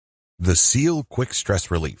The SEAL Quick Stress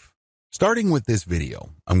Relief. Starting with this video,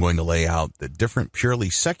 I'm going to lay out the different purely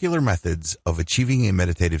secular methods of achieving a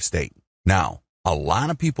meditative state. Now, a lot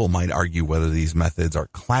of people might argue whether these methods are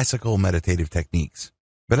classical meditative techniques.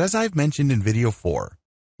 But as I've mentioned in video 4,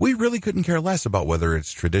 we really couldn't care less about whether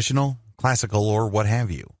it's traditional, classical, or what have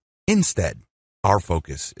you. Instead, our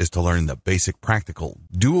focus is to learn the basic practical,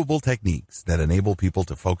 doable techniques that enable people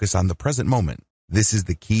to focus on the present moment. This is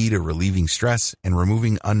the key to relieving stress and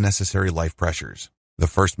removing unnecessary life pressures. The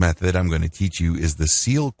first method I'm going to teach you is the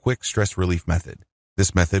SEAL Quick Stress Relief Method.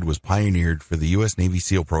 This method was pioneered for the U.S. Navy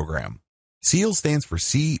SEAL program. SEAL stands for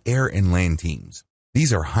Sea, Air, and Land Teams.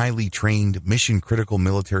 These are highly trained, mission-critical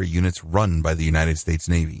military units run by the United States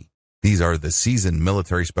Navy. These are the seasoned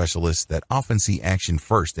military specialists that often see action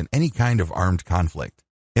first in any kind of armed conflict.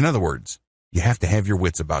 In other words, you have to have your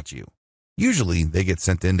wits about you. Usually, they get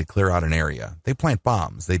sent in to clear out an area. They plant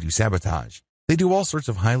bombs. They do sabotage. They do all sorts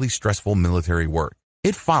of highly stressful military work.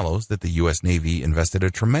 It follows that the U.S. Navy invested a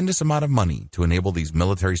tremendous amount of money to enable these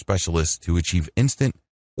military specialists to achieve instant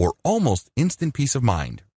or almost instant peace of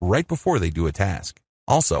mind right before they do a task.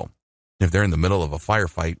 Also, if they're in the middle of a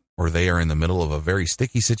firefight or they are in the middle of a very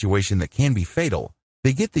sticky situation that can be fatal,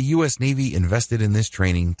 they get the U.S. Navy invested in this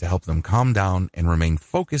training to help them calm down and remain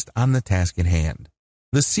focused on the task at hand.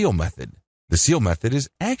 The SEAL method. The SEAL method is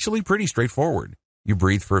actually pretty straightforward. You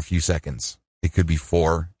breathe for a few seconds. It could be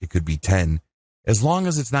 4, it could be 10, as long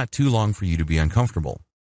as it's not too long for you to be uncomfortable.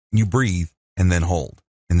 You breathe and then hold,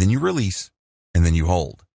 and then you release, and then you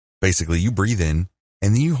hold. Basically, you breathe in,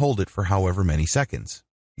 and then you hold it for however many seconds.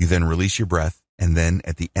 You then release your breath, and then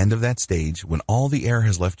at the end of that stage, when all the air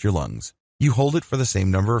has left your lungs, you hold it for the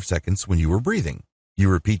same number of seconds when you were breathing. You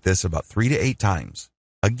repeat this about 3 to 8 times.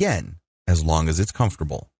 Again, as long as it's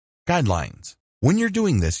comfortable. Guidelines. When you're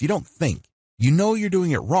doing this, you don't think. You know you're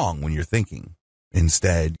doing it wrong when you're thinking.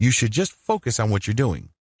 Instead, you should just focus on what you're doing.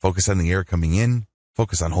 Focus on the air coming in,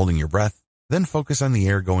 focus on holding your breath, then focus on the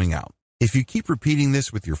air going out. If you keep repeating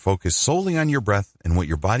this with your focus solely on your breath and what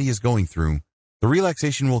your body is going through, the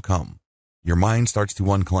relaxation will come. Your mind starts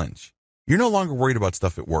to unclench. You're no longer worried about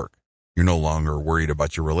stuff at work. You're no longer worried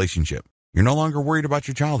about your relationship. You're no longer worried about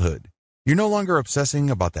your childhood. You're no longer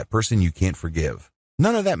obsessing about that person you can't forgive.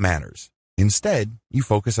 None of that matters. Instead, you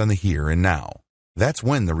focus on the here and now. That's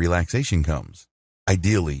when the relaxation comes.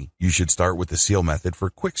 Ideally, you should start with the SEAL method for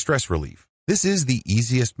quick stress relief. This is the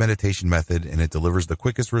easiest meditation method and it delivers the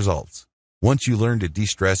quickest results. Once you learn to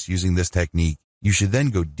de-stress using this technique, you should then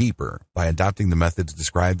go deeper by adopting the methods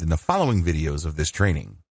described in the following videos of this training.